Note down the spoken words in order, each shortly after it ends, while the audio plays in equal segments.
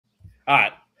All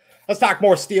right. Let's talk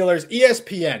more Steelers.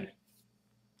 ESPN.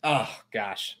 Oh,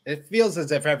 gosh. It feels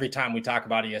as if every time we talk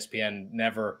about ESPN,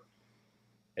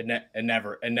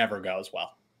 it never goes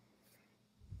well.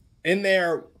 In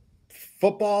their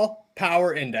football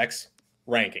power index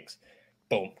rankings,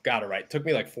 boom, got it right. Took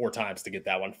me like 4 times to get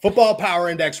that one. Football power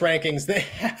index rankings, they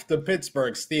have the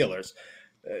Pittsburgh Steelers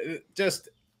just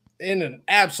in an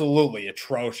absolutely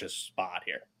atrocious spot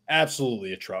here.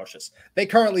 Absolutely atrocious. They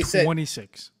currently sit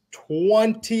 26th.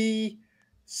 26th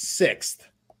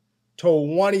to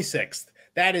 26th.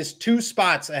 That is 2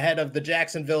 spots ahead of the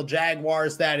Jacksonville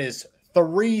Jaguars. That is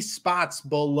 3 spots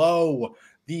below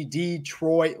the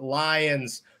Detroit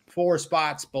Lions, 4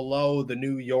 spots below the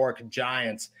New York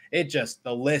Giants. The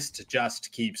list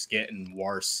just keeps getting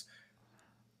worse.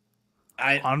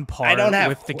 On par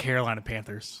with the Carolina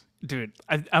Panthers. Dude,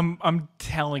 I'm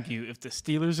telling you, if the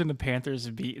Steelers and the Panthers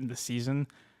have beaten the season,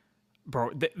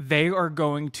 bro, they are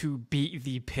going to beat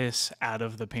the piss out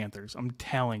of the Panthers. I'm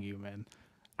telling you, man.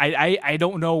 I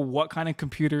don't know what kind of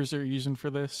computers they're using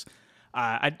for this.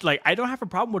 I don't have a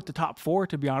problem with the top 4,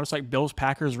 to be honest. Like Bills,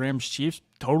 Packers, Rams, Chiefs,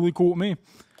 totally cool with me.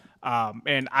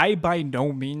 And I by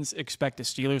no means expect the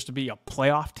Steelers to be a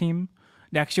playoff team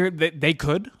next year. They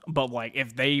could, but like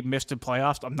if they missed the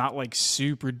playoffs, I'm not like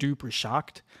super duper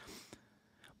shocked.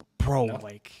 Bro, no.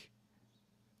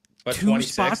 But 2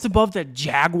 spots above the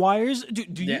Jaguars.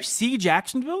 Do you see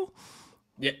Jacksonville?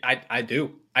 Yeah, I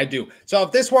do. So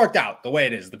if this worked out the way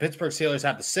it is, the Pittsburgh Steelers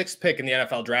have the 6th pick in the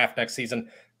NFL draft next season.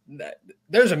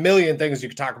 There's a million things you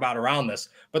could talk about around this,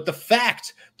 but the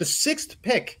fact, the 6th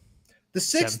pick,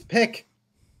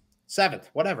 7th,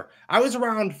 whatever. I was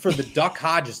around for the Duck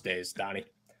Hodges days, Donnie.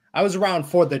 I was around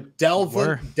for the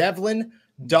Devlin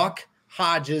Duck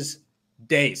Hodges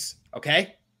days,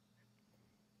 okay?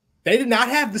 They did not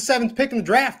have the 7th pick in the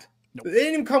draft. Nope. They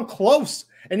didn't even come close.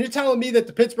 And you're telling me that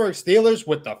the Pittsburgh Steelers,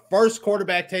 with the first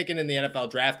quarterback taken in the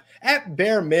NFL draft, at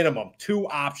bare minimum, 2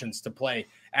 options to play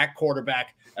at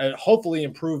quarterback, hopefully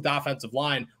improved offensive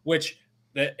line, which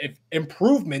if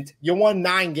improvement, you won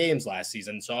 9 games last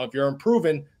season. So if you're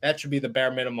improving, that should be the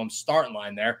bare minimum starting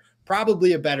line there.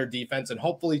 Probably a better defense and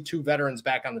hopefully 2 veterans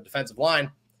back on the defensive line.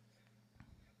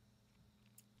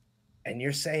 And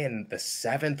you're saying the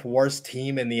 7th worst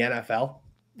team in the NFL?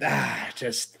 That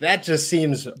just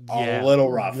seems a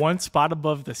little rough. 1 spot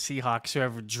above the Seahawks, who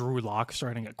have Drew Lock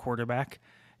starting at quarterback.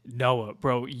 Noah,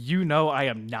 bro, you know I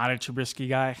am not a Trubisky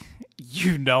guy.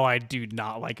 You know I do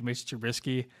not like Mitch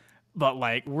Trubisky. But,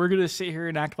 like, we're going to sit here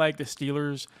and act like the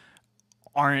Steelers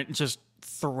aren't just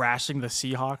thrashing the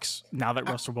Seahawks now that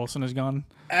Russell Wilson is gone.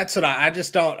 That's what I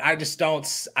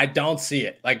don't see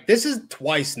it. Like, this is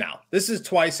twice now. This is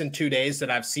twice in 2 days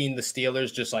that I've seen the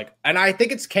Steelers just like, and I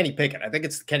think it's Kenny Pickett. I think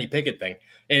it's the Kenny Pickett thing.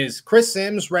 Is Chris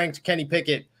Sims ranked Kenny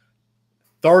Pickett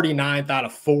 39th out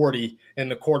of 40 in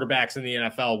the quarterbacks in the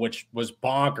NFL, which was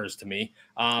bonkers to me.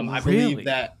 I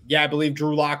believe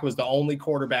Drew Lock was the only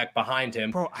quarterback behind him.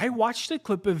 Bro, I watched a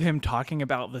clip of him talking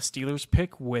about the Steelers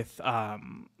pick with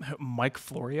Mike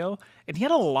Florio, and he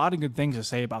had a lot of good things to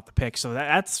say about the pick, so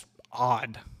that's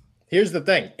odd. Here's the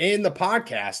thing. In the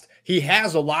podcast, he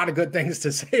has a lot of good things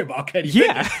to say about Kenny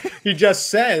Pickett. He just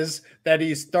says that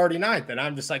he's 39th, and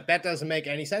I'm just like, that doesn't make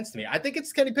any sense to me. I think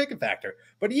it's Kenny Pickett factor.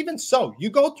 But even so, you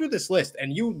go through this list,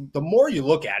 and the more you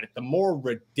look at it, the more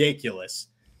ridiculous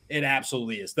it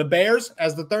absolutely is. The Bears,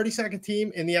 as the 32nd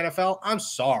team in the NFL, I'm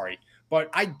sorry, but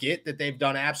I get that they've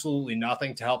done absolutely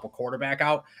nothing to help a quarterback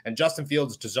out, and Justin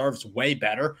Fields deserves way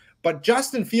better. But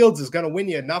Justin Fields is going to win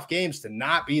you enough games to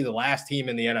not be the last team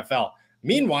in the NFL.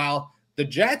 Meanwhile, the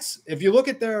Jets, if you look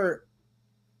at their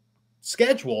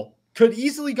schedule, could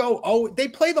easily go, they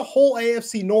play the whole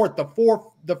AFC North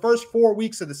the first 4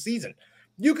 weeks of the season.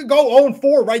 You could go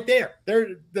 0-4 right there.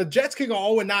 The Jets could go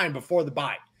 0-9 before the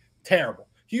bye. Terrible.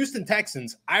 Houston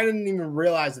Texans, I didn't even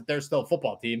realize that they're still a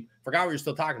football team. Forgot we were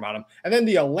still talking about them. And then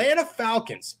the Atlanta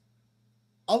Falcons,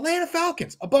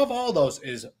 above all those,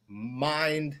 is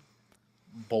mind-blowing.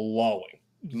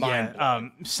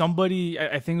 Somebody,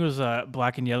 I think it was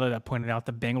Black and Yellow, that pointed out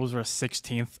the Bengals were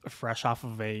 16th fresh off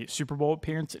of a Super Bowl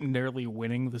appearance, nearly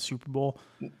winning the Super Bowl.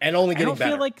 And only getting better. I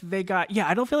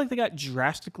don't feel like they got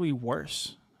drastically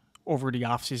worse over the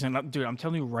offseason. Dude, I'm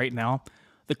telling you right now,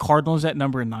 the Cardinals at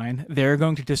number 9, they're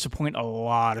going to disappoint a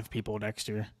lot of people next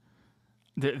year.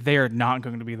 They are not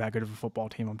going to be that good of a football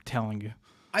team, I'm telling you.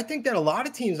 I think that a lot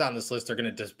of teams on this list are going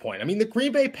to disappoint. I mean, the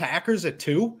Green Bay Packers at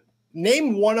 2.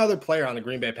 Name one other player on the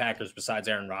Green Bay Packers besides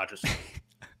Aaron Rodgers.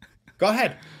 Go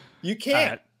ahead. You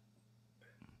can't.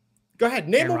 Go ahead.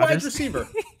 Name Aaron a wide receiver.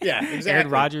 Yeah, exactly. Aaron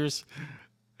Rodgers,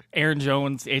 Aaron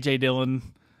Jones, A.J. Dillon.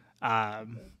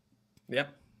 Yep.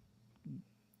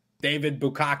 David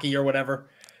Bukaki or whatever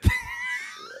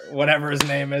his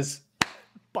name is.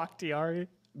 Bakhtiari,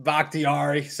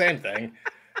 same thing.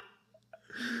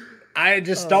 I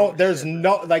just don't. There's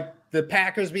no like the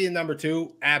Packers being number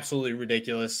 2, absolutely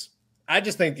ridiculous. I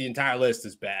just think the entire list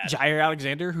is bad. Jair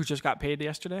Alexander, who just got paid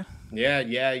yesterday.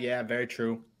 Yeah. Very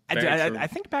true. I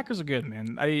think the Packers are good,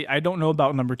 man. I don't know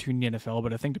about number 2 in the NFL,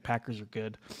 but I think the Packers are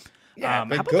good. Yeah, how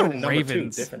about good the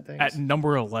Ravens at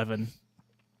number 11?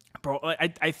 Bro,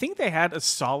 I think they had a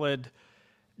solid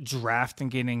draft in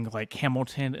getting like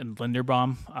Hamilton and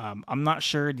Linderbaum. I'm not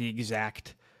sure the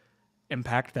exact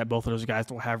impact that both of those guys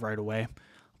will have right away.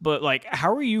 But, like,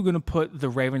 how are you going to put the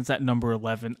Ravens at number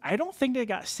 11? I don't think they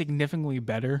got significantly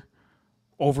better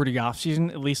over the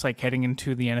offseason, at least, like, heading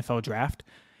into the NFL draft.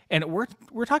 And we're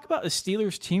talking about a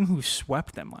Steelers team who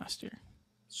swept them last year.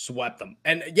 Swept them.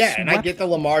 And, and I get the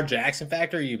Lamar Jackson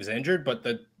factor. He was injured. But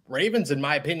the Ravens, in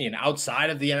my opinion,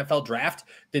 outside of the NFL draft,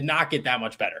 did not get that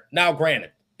much better. Now,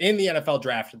 granted, in the NFL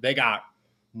draft, they got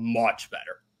much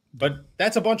better. But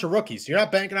that's a bunch of rookies. You're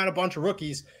not banking on a bunch of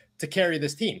rookies to carry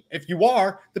this team. If you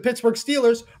are, the Pittsburgh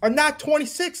Steelers are not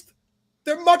 26th.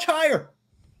 They're much higher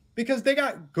because they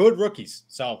got good rookies.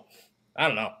 So, I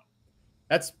don't know.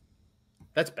 That's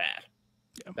bad.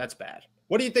 Yeah. That's bad.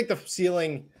 What do you think the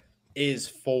ceiling is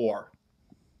for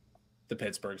the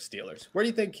Pittsburgh Steelers? Where do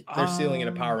you think their ceiling in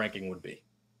a power ranking would be?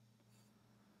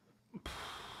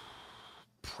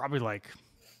 Probably like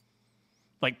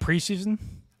preseason.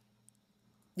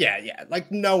 Yeah.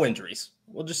 Like no injuries.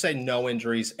 We'll just say no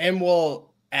injuries, and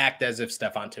we'll act as if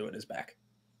Stephon Tuitt is back.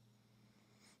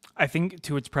 I think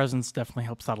Tuitt's presence definitely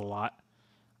helps out a lot.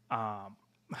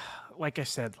 Like I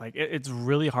said, like it's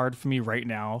really hard for me right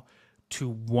now to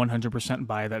 100%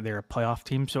 buy that they're a playoff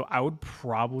team. So I would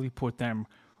probably put them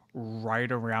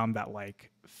right around that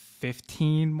like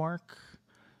 15 mark,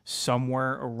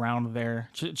 somewhere around there,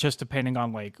 just depending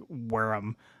on like where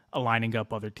I'm aligning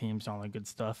up other teams and all that good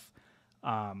stuff.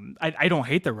 I don't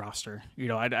hate the roster. You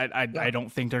know, I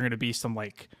don't think they're going to be some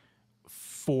like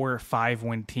 4 or 5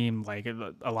 win team like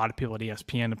a lot of people at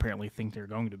ESPN apparently think they're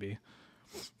going to be.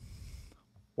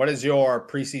 What is your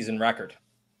preseason record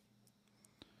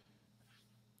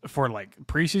for like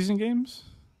preseason games?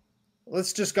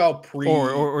 Let's just go pre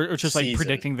or just like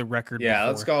predicting the record. Yeah, before.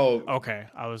 Let's go. Okay,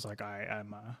 I was like, I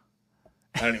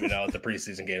don't even know what the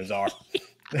preseason games are.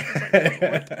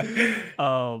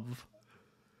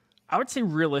 I would say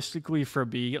realistically for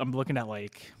B, I'm looking at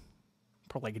like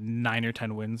probably like 9 or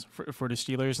 10 wins for the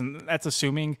Steelers, and that's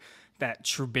assuming that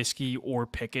Trubisky or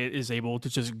Pickett is able to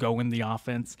just go in the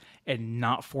offense and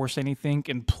not force anything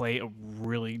and play a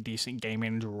really decent game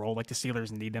manager role like the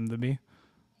Steelers need them to be.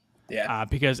 Yeah.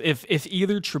 Because if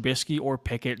either Trubisky or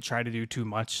Pickett try to do too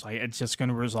much, like it's just going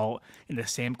to result in the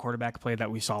same quarterback play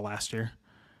that we saw last year.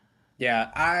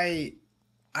 Yeah, I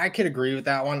could agree with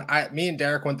that one. Me and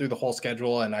Derek went through the whole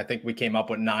schedule, and I think we came up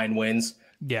with 9 wins.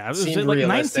 Yeah, it was like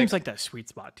 9 seems like that sweet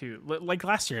spot too. Like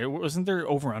last year, wasn't there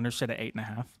over under set at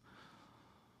 8.5?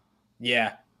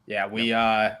 Yeah.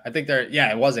 I think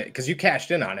it wasn't because you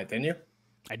cashed in on it, didn't you?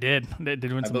 I did. I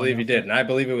believe you did, and I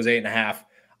believe it was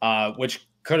 8.5, which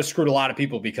could have screwed a lot of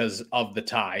people because of the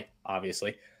tie.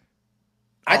 Obviously,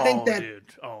 I think that. Dude.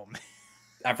 Oh man,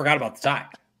 I forgot about the tie.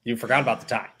 You forgot about the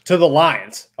tie to the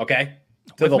Lions. Okay.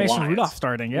 To with the Mason Lions. Rudolph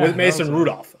starting, yeah. With Mason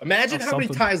Rudolph. Imagine how many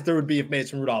ties there would be if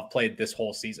Mason Rudolph played this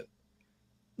whole season.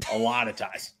 A lot of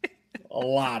ties.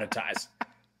 All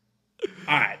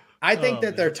right. I think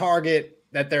that their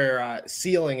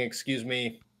ceiling,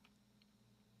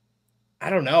 I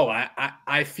don't know.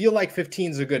 I feel like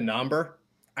 15 is a good number.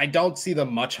 I don't see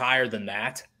them much higher than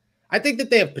that. I think that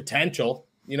they have potential.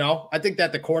 You know, I think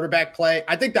that the quarterback play,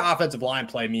 I think the offensive line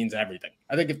play means everything.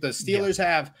 I think if the Steelers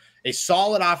have a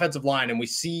solid offensive line and we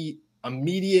see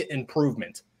immediate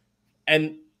improvement,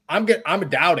 and I'm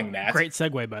doubting that. Great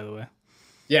segue, by the way.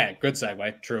 Yeah, good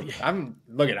segue. True. Yeah. I'm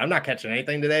not catching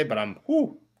anything today, but I'm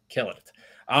killing it.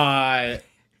 I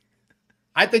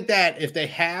think that if they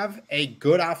have a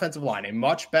good offensive line, a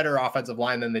much better offensive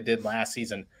line than they did last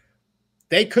season,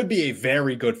 they could be a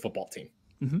very good football team.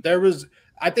 Mm-hmm.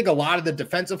 I think a lot of the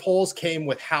defensive holes came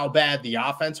with how bad the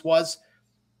offense was.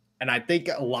 And I think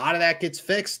a lot of that gets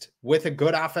fixed with a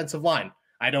good offensive line.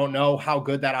 I don't know how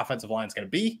good that offensive line is going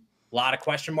to be. A lot of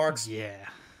question marks. Yeah.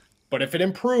 But if it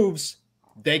improves,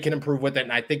 they can improve with it.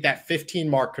 And I think that 15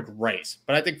 mark could raise.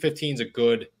 But I think 15 is a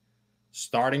good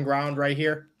starting ground right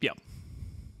here. Yep.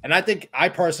 And I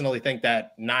personally think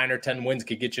that 9 or 10 wins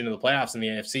could get you into the playoffs in the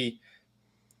NFC.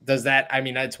 Does that, I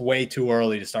mean, it's way too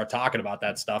early to start talking about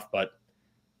that stuff, but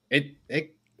it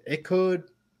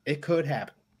could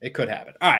happen. It could happen. All